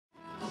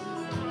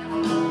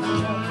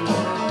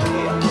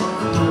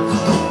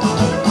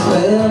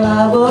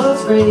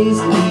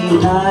raised me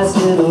a nice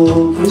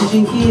little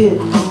Christian kid.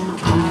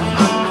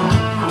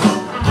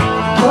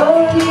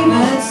 But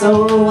even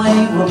so, I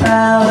ain't real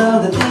proud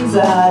of the things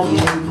I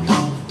did.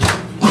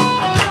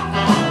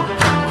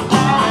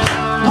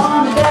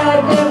 Mom and Dad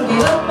never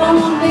gave up on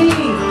me,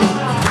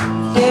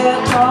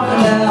 kept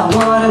talking about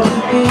what I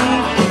could be.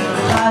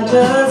 I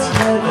just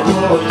let the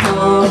Lord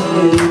come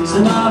into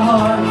my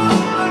heart.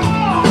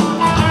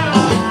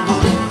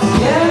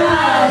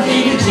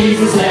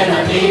 Jesus, and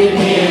I needed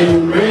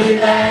him really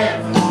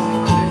bad.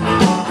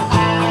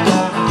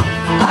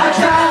 I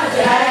tried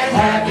to act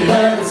happy,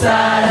 but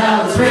inside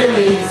I was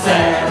really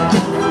sad.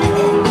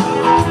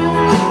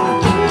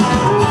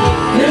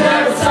 Knew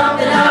there was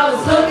something I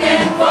was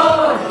looking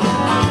for,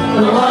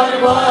 but what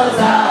it was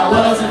I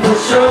wasn't for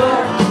sure.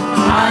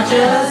 I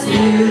just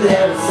knew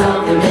there was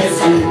something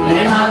missing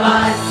in my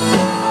life.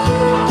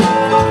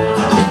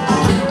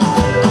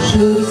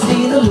 Should have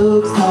seen the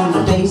looks on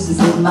the faces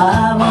of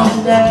my mom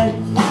and dad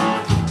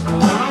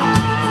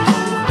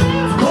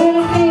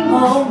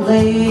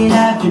late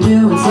after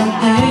doing some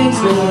things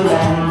really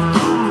bad.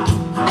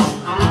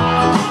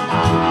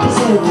 They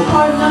said, well,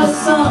 pardon us,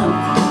 son,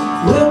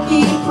 we'll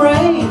keep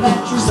praying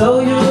that your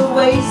soul you're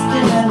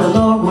wasting and the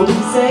Lord will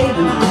be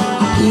saving.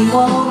 He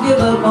won't give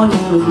up on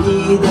you, and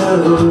neither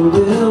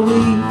will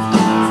we.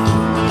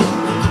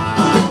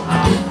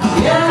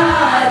 Yeah,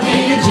 I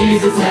needed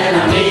Jesus and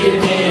I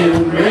needed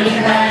him really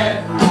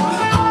bad.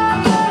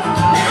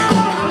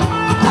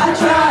 I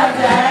tried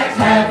to act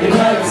happy,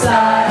 but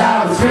inside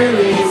I was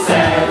really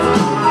sad.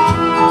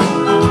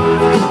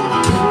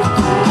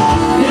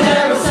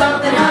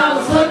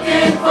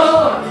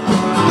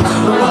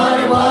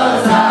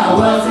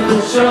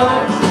 Sure,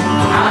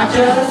 I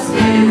just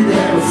knew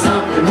there was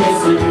something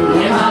missing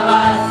in my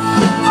life.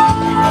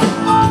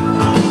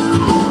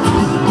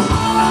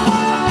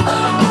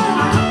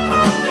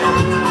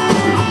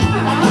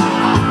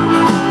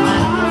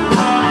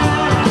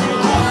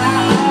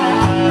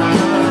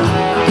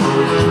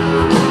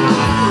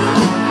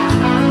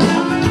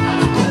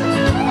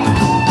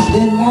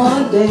 Then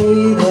one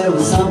day there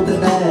was something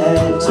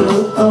that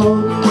took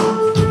hold.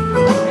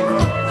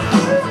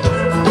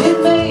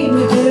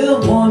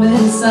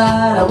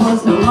 Inside, I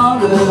was no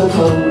longer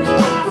cold.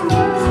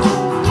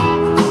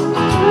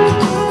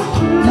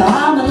 Now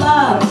I'm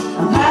alive,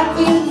 I'm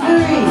happy and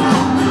free.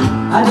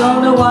 I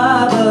don't know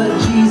why, but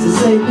Jesus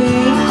saved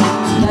me.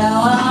 Now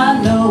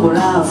I know where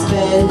I'll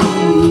spend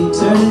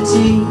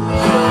eternity.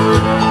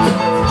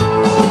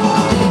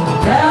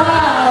 Now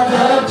I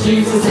love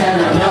Jesus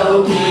and I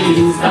know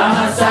He's by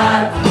my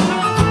side.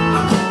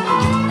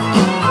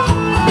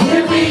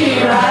 He'll be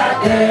right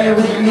there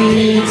with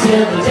me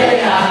till the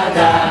day I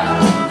die.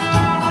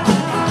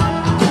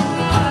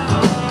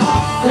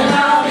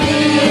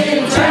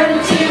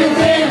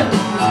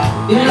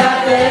 You're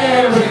not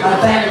there with my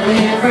family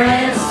and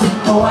friends.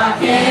 Oh, I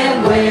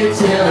can't wait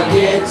till I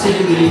get to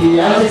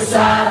the other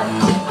side.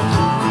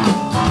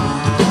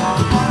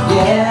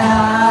 Yeah,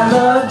 I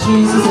love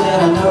Jesus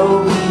and I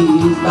know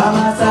He's by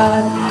my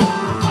side.